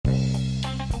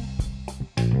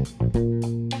Young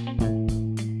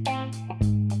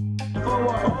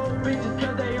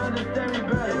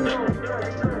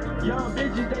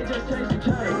bitches, they just chase the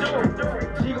chain.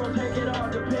 She gon' take it all,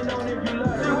 depend on if you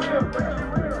love it.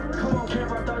 Come on,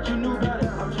 pimp, I thought you knew better.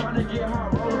 I'm trying to get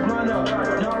hot, roll a blunt up.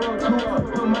 Now roll two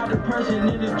up, put my depression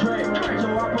in the drink. So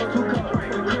I put 2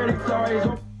 cups, the critics always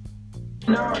on.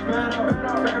 Now I'm fed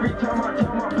up. Every time I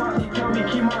tell my posse, tell me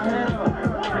keep my head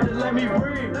up. Just let me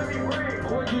breathe.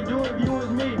 What would you do if you was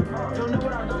me? Don't know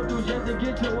what I go through just to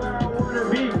get to where I wanna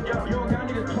be. You don't got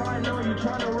niggas plotting on you,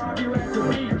 trying to rob you at the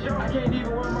beach. I can't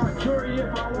even wear my jewelry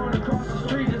if I want to cross the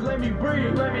street. Just let me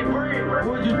breathe. What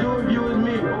would you do if you was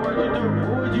me? What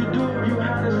would you do if you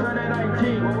had a son at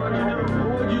 19?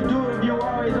 What would you do if you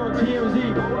always on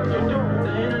TMZ?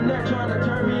 The internet trying to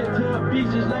turn me into a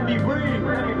beast. Just let me breathe.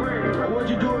 What would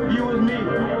you do if you was me?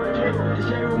 The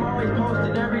shade room always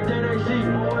posted everything they see.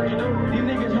 These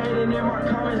niggas hating in my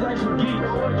comments like some geeks.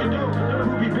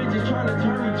 Groupie bitches trying to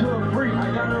turn me to a freak. I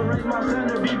gotta raise my son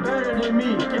to be better than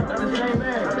me. Not the same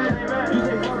man. You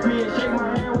say fuck me and shake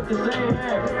my hand with the same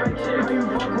hand. How you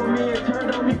fuck with me and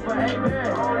turned on me for 8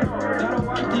 bands? Gotta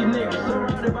watch these niggas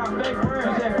surrounded by fake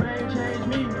friends. That fame changed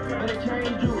me, but it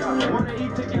changed you. Wanna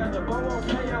eat together, but won't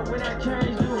pay up when that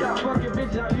change do. Fucking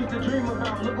bitches I used to dream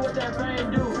about. Look what that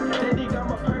fame do. They think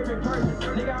I'm a perfect person.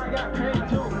 Nigga, I got paid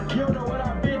too. You don't know what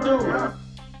I've been through.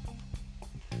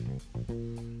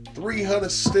 300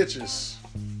 stitches.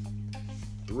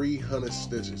 300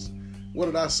 stitches. What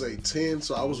did I say? 10?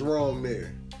 So I was wrong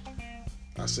there.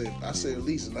 I said at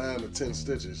least 9 to 10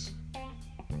 stitches.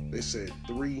 They said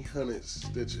 300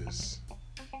 stitches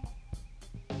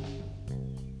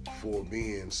for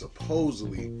being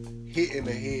supposedly hit in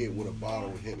the head with a bottle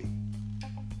of Henny.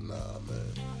 Nah,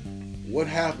 man. What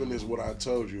happened is what I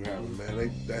told you happened,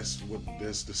 man. That's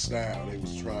the style. They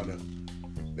was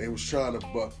trying to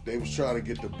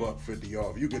get the $150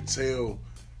 off. You could tell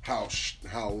how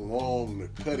long the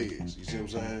cut is. You see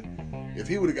what I'm saying? If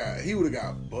he would have got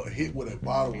hit with a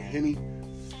bottle of Henny,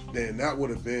 then it would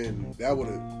have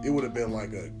been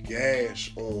like a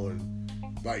gash on.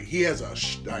 Like, he has a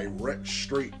direct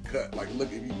straight cut. Like,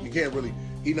 look, you can't really,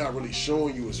 he not really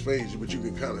showing you his face, but you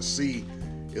can kind of see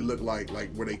it looked like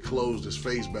where they closed his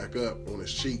face back up on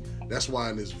his cheek. That's why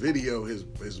in this video, his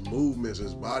movements,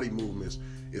 his body movements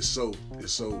is so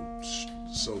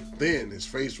thin. His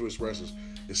facial expressions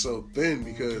is so thin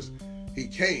because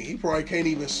he probably can't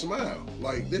even smile.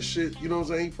 Like, this shit, you know what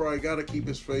I'm saying? He probably got to keep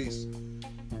his face.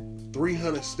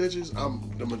 300 stitches.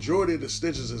 The majority of the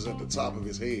stitches is at the top of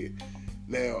his head.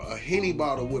 Now, a Henny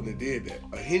bottle wouldn't have did that.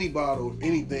 A Henny bottle, if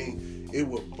anything, it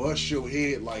would bust your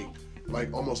head like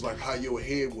almost like how your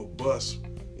head would bust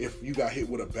if you got hit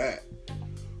with a bat.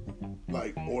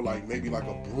 Or maybe like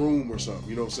a broom or something.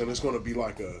 You know what I'm saying? It's gonna be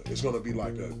like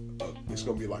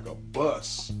a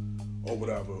bus or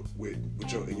whatever with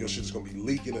your shit's gonna be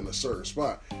leaking in a certain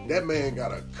spot. That man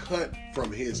got a cut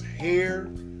from his hair,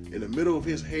 in the middle of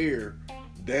his hair,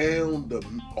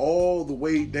 all the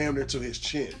way down there to his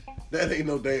chin. That ain't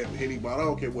no damn Henny bottle. I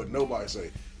don't care what nobody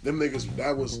say. Them niggas,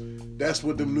 that's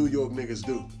what them New York niggas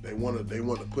do. They want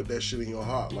to put that shit in your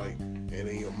heart, like, and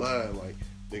in your mind, like,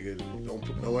 nigga, don't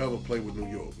ever play with New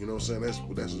York. You know what I'm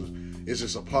saying? It's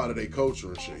just a part of their culture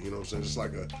and shit. You know what I'm saying? It's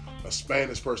like a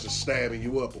Spanish person stabbing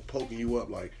you up or poking you up.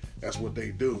 Like, that's what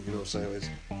they do. You know what I'm saying?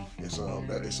 It's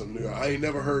a New York. I ain't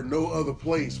never heard no other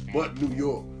place but New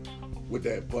York with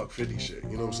that $150 shit.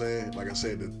 You know what I'm saying? Like I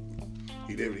said,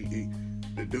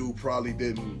 the dude probably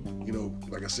didn't, you know,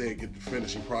 like I said, get the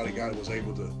finish. He probably was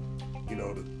able to, you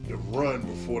know, to run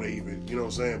before they even, you know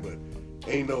what I'm saying?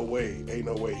 But ain't no way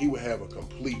he would have a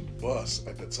complete bust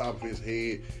at the top of his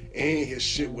head, and his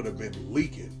shit would have been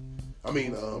leaking. I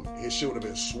mean, his shit would have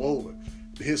been swollen.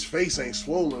 His face ain't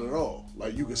swollen at all.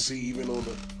 Like, you can see even on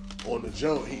the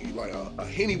jump, he like a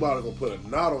Henny bottle gonna put a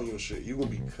knot on your shit. You gonna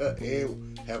be cut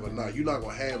and have a knot. You're not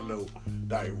gonna have no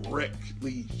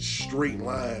directly straight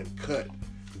line cut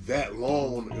that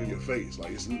long on your face.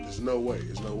 Like, there's no way.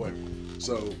 There's no way.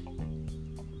 So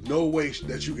no way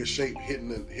that you can shape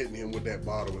hitting him with that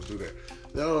bottle and do that.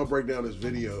 Now I'm gonna break down this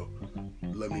video.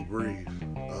 Let me breathe.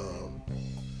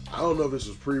 I don't know if this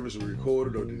was previously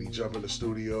recorded or did he jump in the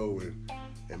studio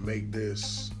and make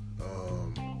this.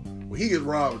 Well, he get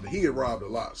robbed a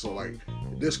lot, so like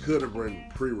this could have been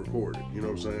pre-recorded, you know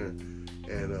what I'm saying?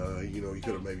 And you know, he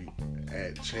could have maybe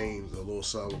changed a little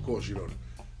something. Of course, you know,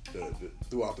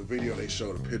 throughout the video they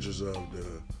show the pictures of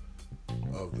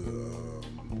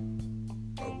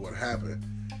what happened,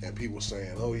 and people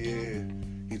saying, oh yeah,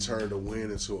 he turned a win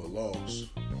into a loss.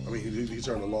 I mean, he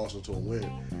turned a loss into a win,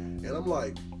 and I'm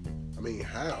like, I mean,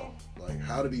 how? Like,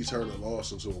 how did he turn a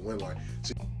loss into a win? Like,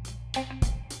 see, Yeah,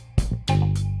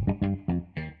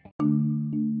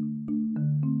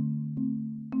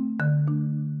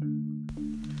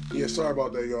 sorry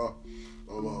about that, y'all.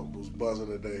 Was buzzing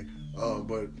today.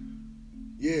 But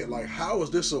yeah, like, how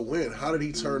is this a win? How did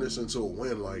he turn this into a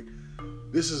win? Like,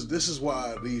 this is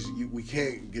why we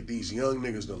can't get these young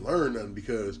niggas to learn nothing,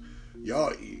 because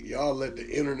y'all let the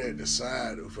internet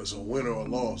decide if it's a win or a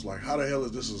loss. Like, how the hell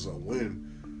is this a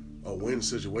win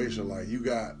situation? Like, you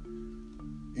got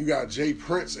Jay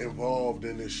Prince involved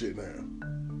in this shit now.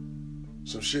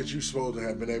 Some shit you supposed to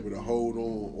have been able to hold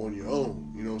on your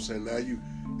own. You know what I'm saying? Now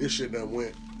this shit done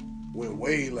went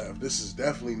way left. This is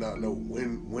definitely not no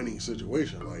winning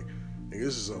situation. Like, nigga,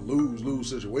 this is a lose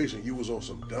situation. You was on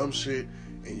some dumb shit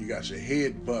and you got your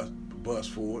head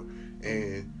bust for it,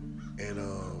 and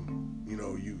you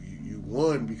know, you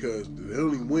won because the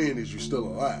only win is you still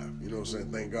alive. You know what I'm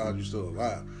saying? Thank God you're still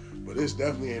alive. But this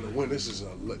definitely ain't a win. This is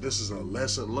a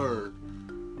lesson learned.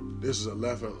 This is a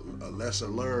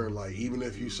lesson learned. Like, even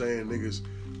if you saying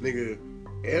nigga,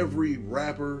 every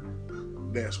rapper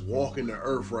that's walking the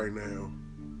earth right now,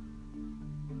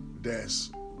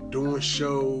 that's doing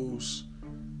shows,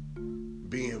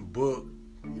 being booked,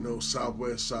 you know, South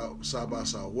by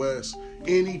Southwest,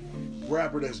 any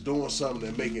rapper that's doing something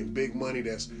and making big money,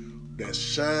 that's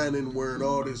shining, wearing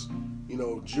all this, you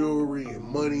know, jewelry and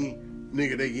money,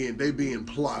 nigga, they being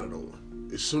plotted on.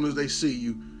 As soon as they see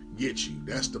you, get you.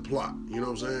 That's the plot. You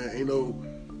know what I'm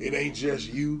saying? It ain't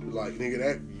just you. Like, nigga,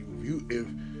 that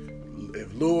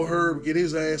if Lil Herb get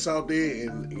his ass out there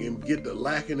and get the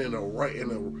lacking in a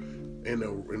wrong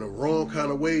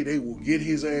kind of way, they will get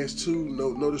his ass too.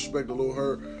 No disrespect to Lil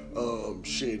Herb.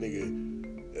 Shit, nigga,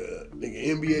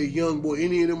 NBA YoungBoy,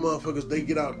 any of them motherfuckers, they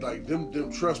get out like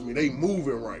them. Trust me, they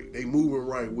moving right. They moving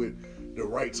right with the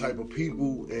right type of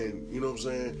people, and you know what I'm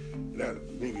saying. That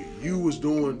nigga, you was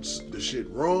doing the shit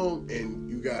wrong, and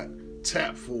you got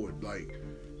tapped for it. Like,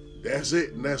 that's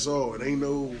it, and that's all. It ain't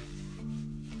no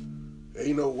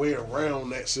way around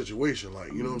that situation.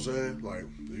 Like, you know what I'm saying? Like,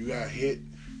 you got hit,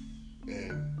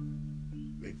 and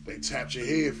they tapped your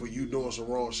head for you doing some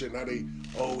wrong shit. Now he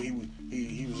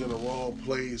was in the wrong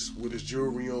place with his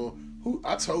jewelry on. Who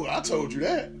I told you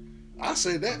that. I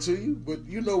said that to you, but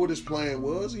you know what his plan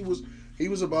was. He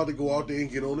was about to go out there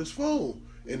and get on his phone,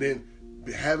 and then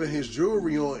having his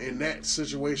jewelry on in that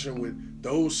situation with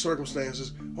those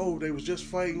circumstances. Oh, they was just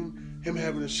fighting. Him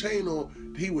having his chain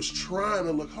on. He was trying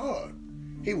to look hard.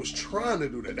 He was trying to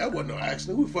do that. That wasn't no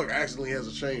accident. Who the fuck accidentally has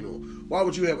a chain on? Why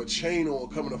would you have a chain on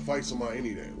coming to fight somebody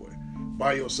any damn way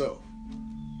by yourself?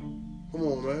 Come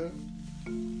on, man.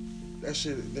 That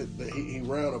shit. He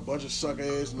ran a bunch of suck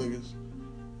ass niggas.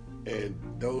 And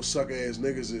those suck ass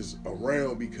niggas is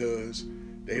around because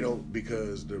they had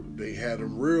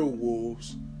them real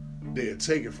wolves, they'll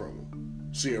take it from them.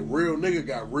 See, a real nigga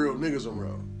got real niggas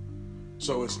around him.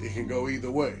 So it can go either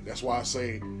way. That's why I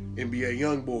say NBA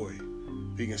YoungBoy,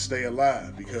 he can stay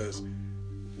alive, because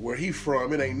where he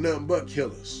from, it ain't nothing but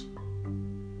killers.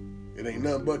 It ain't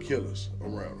nothing but killers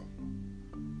around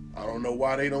him. I don't know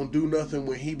why they don't do nothing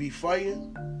when he be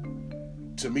fighting.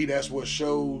 To me, that's what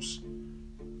shows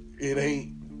it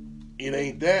ain't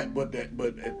that, but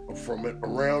from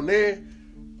around there,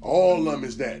 all of them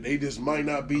is that. They just might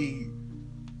not be,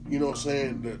 you know what I'm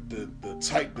saying, the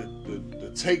type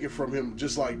to take it from him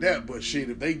just like that. But shit,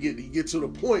 if he get to the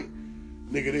point,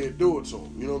 nigga, they'll do it to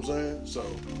him. You know what I'm saying? So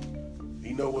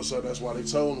he know what's up. That's why they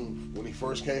told him when he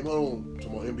first came home to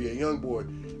my NBA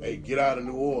YoungBoy, hey, get out of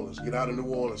New Orleans. Get out of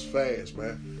New Orleans fast,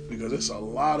 man. Because it's a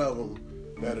lot of them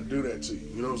that'll do that to you.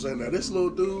 You know what I'm saying? Now this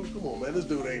little dude, come on, man. This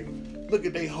dude ain't. Look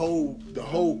at the whole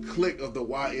clique of the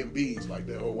YMBs like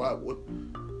that. Or what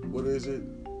is it?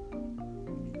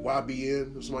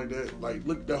 YBN or something like that. Like,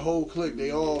 look, the whole clique,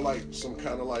 they all like some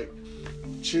kind of like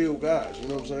chill guys. You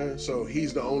know what I'm saying? So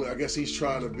he's the only. I guess he's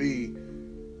trying to be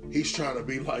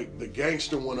like the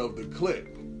gangster one of the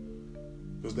clique.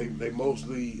 Because they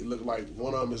mostly look like,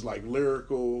 one of them is like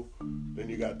lyrical. Then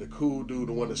you got the cool dude,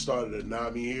 the one that started at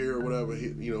Nami here or whatever.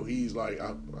 He's like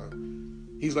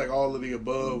he's like all of the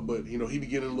above, but he be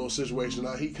getting in a little situation.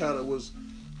 Now he kind of was,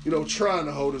 trying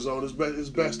to hold his own as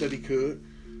best that he could.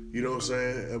 You know what I'm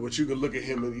saying? But you could look at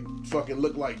him and he fucking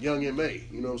look like Young M.A.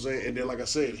 You know what I'm saying? And then, like I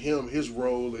said, his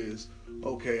role is,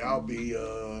 okay, I'll be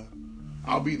the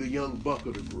young buck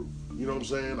of the group. You know what I'm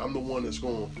saying? I'm the one that's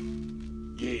going.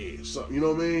 Yeah, so, you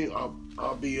know what I mean?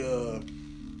 I'll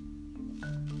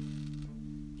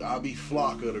be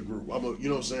flock of the group. You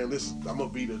know what I'm saying? I'm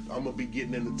gonna be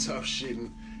getting into tough shit,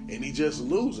 and he just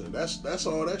losing. That's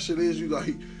all that shit is. You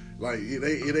like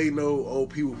it ain't no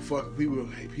people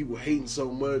hating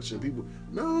so much, and people,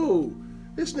 no,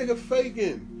 this nigga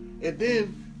faking. And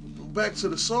then back to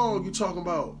the song, you talking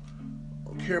about, I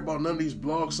don't care about none of these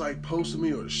blog sites posting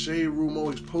me or the Shade Room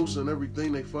always posting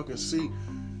everything they fucking see.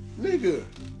 Nigga,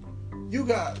 you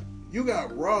got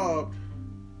robbed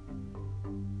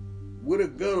with a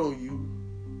gun on you,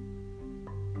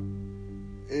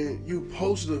 and you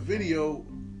posted a video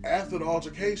after the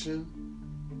altercation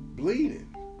bleeding.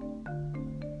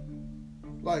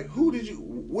 Like,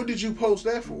 what did you post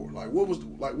that for? What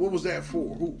was that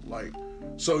for? Who, like,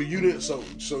 so you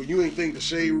ain't think the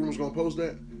Shade Room was gonna post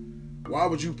that? Why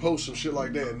would you post some shit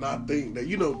like that and not think that,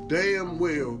 you know damn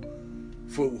well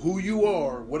for who you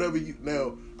are, whatever you,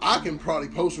 now, I can probably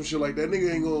post some shit like that,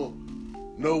 nigga ain't gonna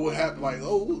know what happened, like,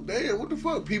 oh, damn, what the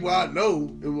fuck, people I know,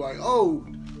 and like, oh,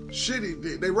 shit,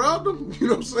 they robbed them, you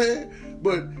know what I'm saying,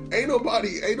 but ain't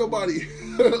nobody,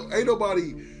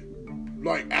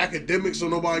 like, academics, so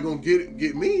nobody gonna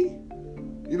get me,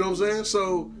 you know what I'm saying,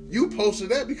 so you posted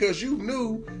that because you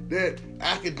knew that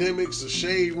academics, the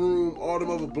Shade Room, all them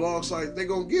other blog sites, they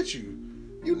gonna get you.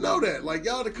 You know that. Like,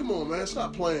 y'all, come on, man.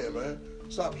 Stop playing, man.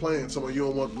 Stop playing. Somebody you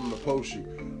don't want them to post you.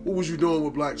 What was you doing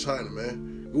with Black China,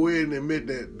 man? Go ahead and admit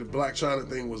that the Black China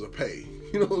thing was a pay.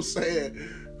 You know what I'm saying?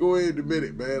 Go ahead and admit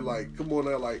it, man. Like, come on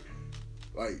now. Like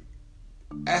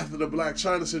after the Black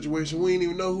China situation, we didn't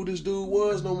even know who this dude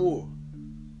was no more.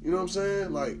 You know what I'm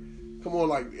saying? Like, come on,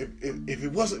 like, if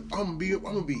it wasn't, I'm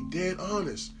gonna be dead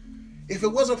honest. If it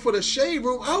wasn't for the Shade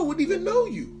Room, I wouldn't even know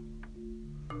you.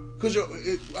 Cause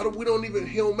he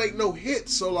don't make no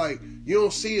hits, so like you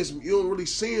don't really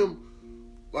see him.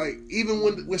 Like even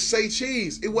with Say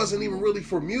Cheese, it wasn't even really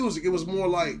for music. It was more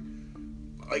like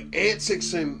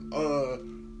antics and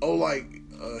it'll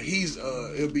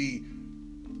be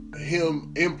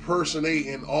him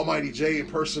impersonating Almighty J,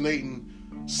 impersonating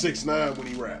 6ix9ine when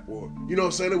he rap, or you know what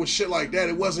I'm saying. It was shit like that.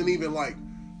 It wasn't even like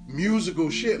musical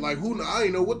shit. Like I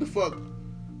ain't know what the fuck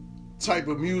type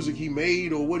of music he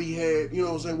made or what he had, you know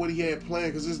what I'm saying, what he had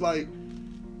planned, because it's like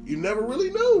you never really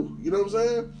knew, you know what I'm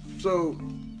saying. So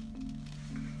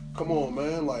come on,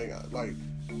 man, like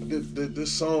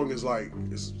this song is like,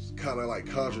 it's kind of like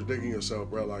contradicting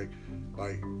yourself, bro. Like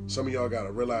some of y'all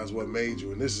gotta realize what made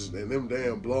you, and them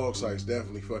damn blog sites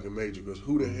definitely fucking made you, because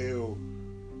who the hell,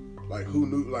 like, who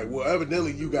knew, like, well,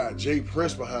 evidently you got Jay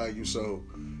Prince behind you, so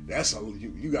that's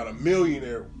you got a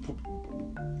millionaire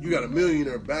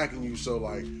backing you, so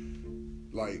like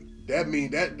that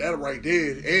mean that right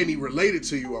there, and he related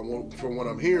to you, from what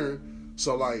I'm hearing.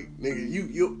 So like, nigga,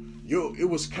 you it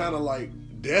was kind of like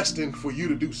destined for you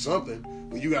to do something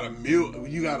when you got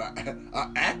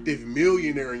a active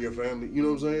millionaire in your family. You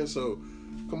know what I'm saying? So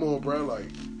come on, bro,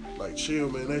 like chill,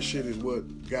 man. That shit is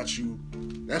what got you.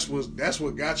 That's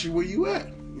what got you where you at.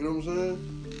 You know what I'm saying?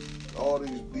 All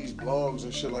these blogs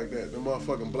and shit like that. The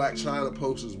motherfucking Black China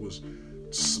posters was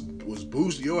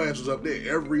boosted. Your ass was up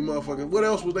there every motherfucking. What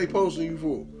else was they posting you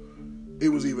for? It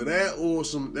was either that or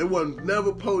some. They wasn't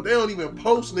never post. They don't even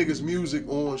post niggas music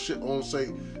on shit on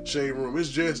say Shade Room.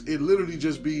 It literally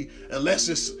just be, unless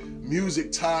it's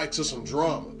music tied to some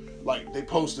drama. Like they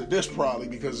posted this probably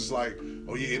because it's like,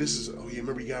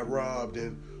 remember he got robbed,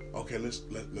 and okay, let's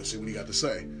see what he got to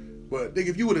say. But nigga,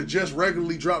 if you would have just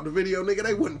regularly dropped the video, nigga,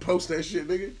 they wouldn't post that shit,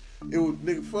 nigga. It would,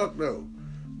 nigga, fuck no.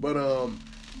 But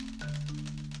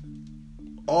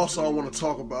also I want to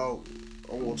talk about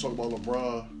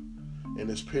LeBron and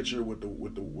this picture with the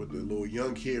little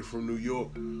young kid from New York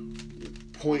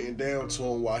pointing down to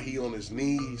him while he on his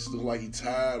knees, look like he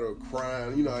tired or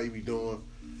crying. You know how he be doing.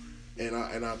 And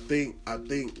I think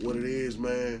what it is,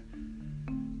 man,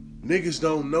 niggas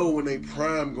don't know when they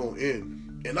prime gonna end.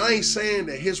 And I ain't saying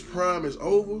that his prime is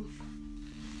over.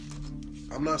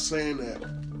 I'm not saying that.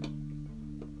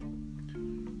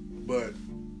 But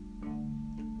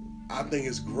I think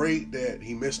it's great that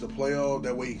he missed the playoff.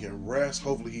 That way he can rest.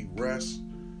 Hopefully he rests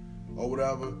or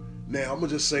whatever. Now, I'm going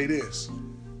to just say this.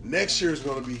 Next year is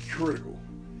going to be critical.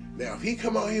 Now, if he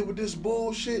come out here with this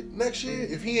bullshit next year,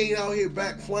 if he ain't out here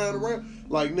back flying around,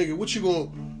 like, nigga, what you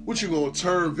gonna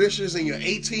turn vicious in your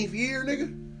 18th year,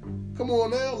 nigga? Come on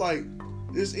now, like,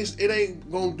 it ain't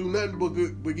gonna do nothing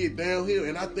but get downhill.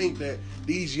 And I think that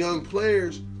these young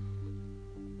players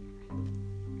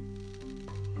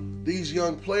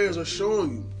are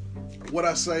showing you what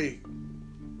I say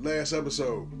last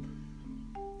episode.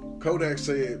 Kodak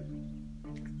said,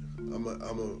 I'm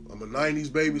a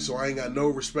 90s baby, so I ain't got no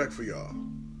respect for y'all.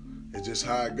 It's just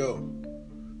how it go.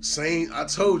 I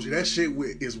told you that shit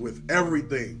is with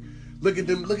everything. Look at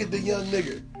them. Look at the young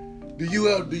nigga. Do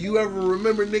you ever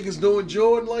remember niggas doing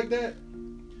Jordan like that?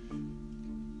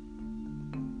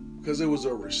 Because it was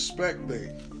a respect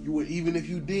thing. Even if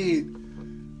you did,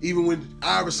 even when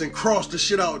Iverson crossed the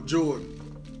shit out Jordan,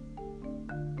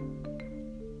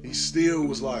 he still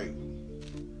was like,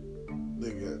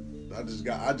 nigga, I just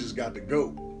got to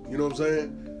go. You know what I'm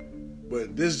saying?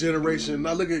 But this generation,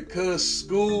 now look at Cuz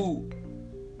schooled.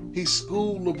 He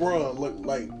schooled LeBron. Look,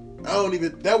 like,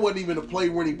 that wasn't even a play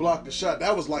when he blocked the shot.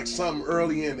 That was like something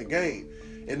early in the game.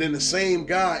 And then the same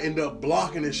guy ended up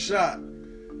blocking his shot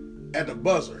at the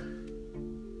buzzer.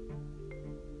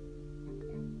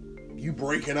 You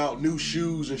breaking out new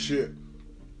shoes and shit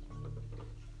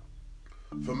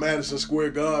for Madison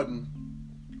Square Garden.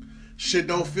 Shit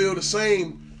don't feel the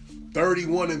same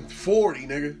 31-40,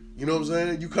 nigga. You know what I'm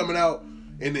saying? You coming out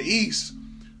in the East,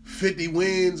 50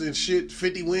 wins and shit,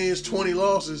 50 wins, 20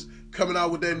 losses, coming out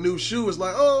with that new shoe. It's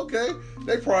like, oh, okay.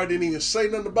 They probably didn't even say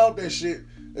nothing about that shit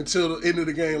until the end of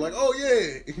the game. Like, oh,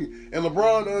 yeah. And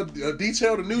LeBron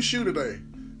detailed a new shoe today.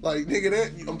 Like, nigga,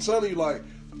 that, I'm telling you, like,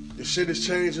 the shit is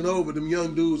changing over. Them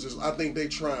young dudes, I think they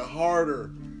trying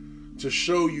harder to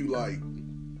show you, like,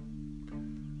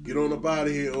 get on up out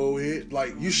of here, old head.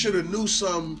 Like, you should have knew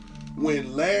something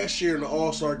when last year in the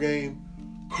All-Star game,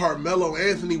 Carmelo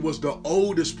Anthony was the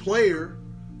oldest player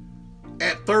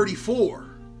at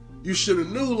 34. You should have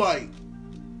knew, like,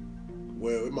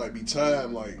 well, it might be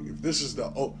time, like, if this is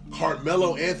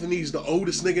Carmelo Anthony's the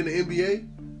oldest nigga in the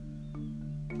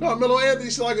NBA. Carmelo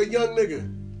Anthony's like a young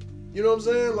nigga. You know what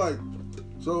I'm saying? Like,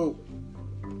 so,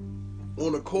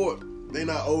 on the court, they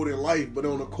not old in life, but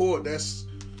on the court, that's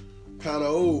kind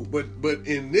of old. But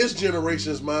in this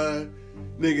generation's mind,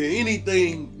 nigga,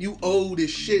 anything, you old as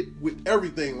shit with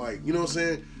everything. Like, you know what I'm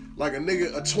saying? Like a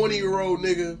nigga, a 20-year-old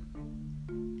nigga,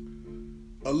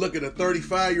 look at a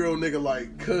 35-year-old nigga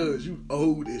like, cuz, you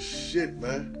old as shit,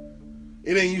 man.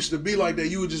 It ain't used to be like that.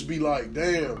 You would just be like,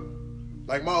 damn.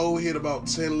 Like, my old head about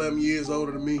 10, 11 years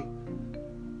older than me.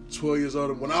 12 years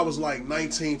older. When I was like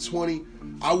 19, 20,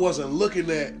 I wasn't looking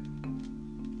at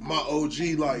my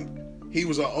OG like he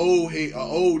was an old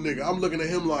nigga. I'm looking at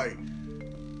him like,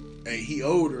 hey, he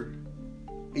older.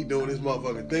 He doing his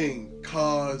motherfucking thing.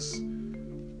 Cars,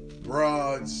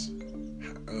 broads,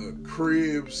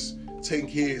 cribs, taking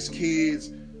care of his kids,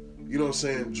 you know what I'm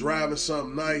saying, driving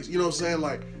something nice, you know what I'm saying,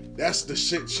 like, that's the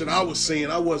shit I was seeing.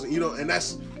 I wasn't, you know, and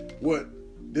that's what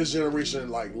this generation,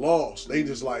 like, lost. They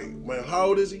just like, man, how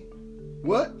old is he?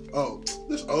 What? Oh,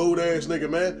 this old ass nigga,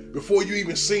 man, before you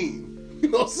even seen him. You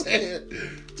know what I'm saying?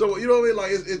 So, you know what I mean?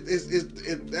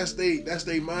 Like, that's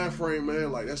they mind frame,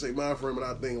 man. Like, that's their mind frame, and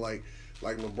I think, like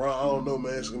LeBron, I don't know,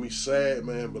 man, it's gonna be sad,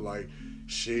 man, but, like,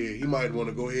 shit, he might want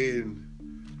to go ahead and,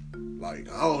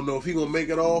 like, I don't know if he gonna make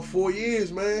it all 4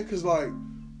 years, man, because, like,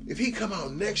 if he come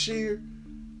out next year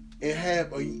and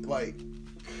have like,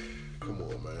 come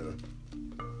on, man.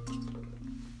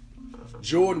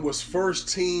 Jordan was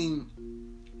first team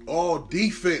all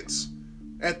defense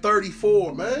at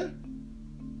 34, man.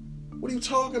 What are you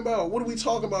talking about? What are we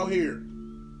talking about here?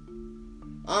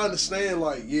 I understand,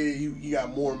 like, yeah, you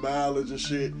got more mileage and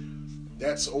shit.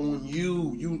 That's on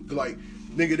you. You, like,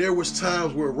 nigga, there was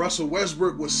times where Russell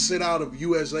Westbrook would sit out of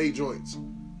USA joints.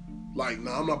 Like,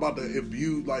 nah, I'm not about to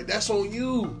abuse. Like, that's on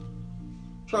you.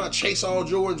 Trying to chase all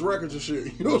Jordan's records and shit.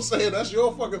 You know what I'm saying? That's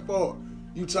your fucking fault.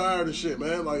 You tired of shit,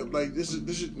 man. Like this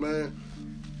is, man.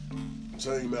 I'm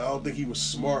telling you, man, I don't think he was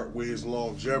smart with his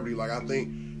longevity. Like, I think,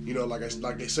 you know, like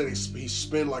they said, he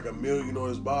spent like $1 million on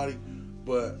his body,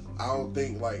 but I don't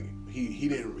think, like, he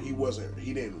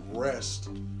didn't rest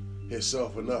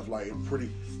himself enough. Like,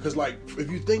 because, like,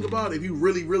 if you think about it, if you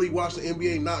really watch the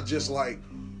NBA, not just like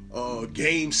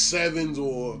game 7s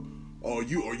or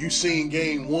you seen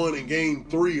game 1 and game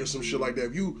 3 or some shit like that.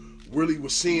 If you really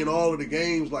was seeing all of the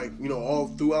games, like, you know, all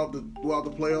throughout the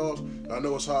playoffs. I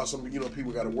know it's hard. Some, you know,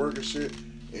 people got to work and shit,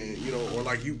 and, you know, or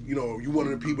like you know, you one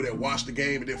of the people that watch the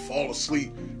game and then fall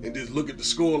asleep and just look at the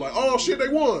score like, oh shit, they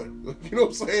won. You know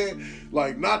what I'm saying?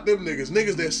 Like, not them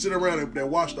niggas that sit around and that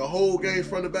watch the whole game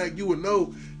front to back. You would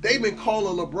know they've been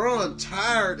calling LeBron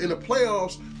tired in the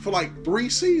playoffs for like 3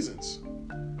 seasons.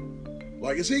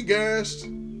 Like, is he gassed?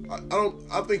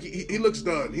 I think he looks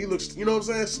done. He looks, you know what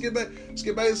I'm saying?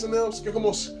 Skip Bayless and them. Come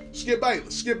on, Skip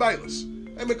Bayless.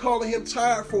 They've been calling him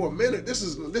tired for a minute.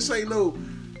 This ain't no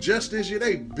just this year.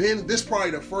 This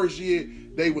probably the first year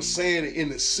they were saying it in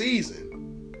the season.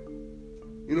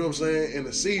 You know what I'm saying? In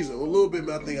the season, a little bit.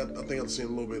 I think I've seen a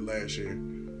little bit last year.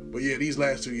 But yeah, these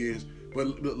last 2 years.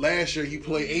 But last year you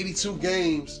play 82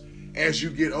 games as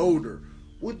you get older.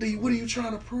 What are you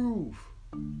trying to prove?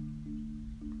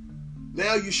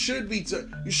 Now you should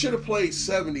have played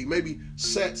 70, maybe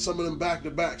set some of them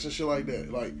back-to-backs and shit like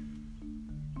that. Like,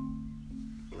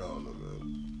 I don't know,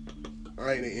 man.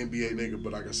 I ain't an NBA nigga,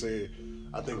 but like I said,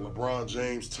 I think LeBron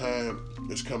James' time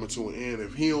is coming to an end.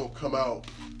 If he don't come out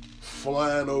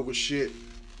flying over shit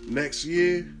next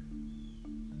year,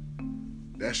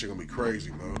 that shit gonna be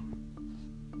crazy,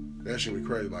 man. That shit gonna be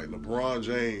crazy. Like, LeBron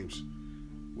James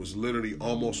was literally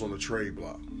almost on the trade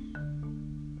block.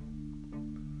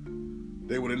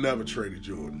 They would have never traded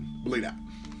Jordan. Believe that.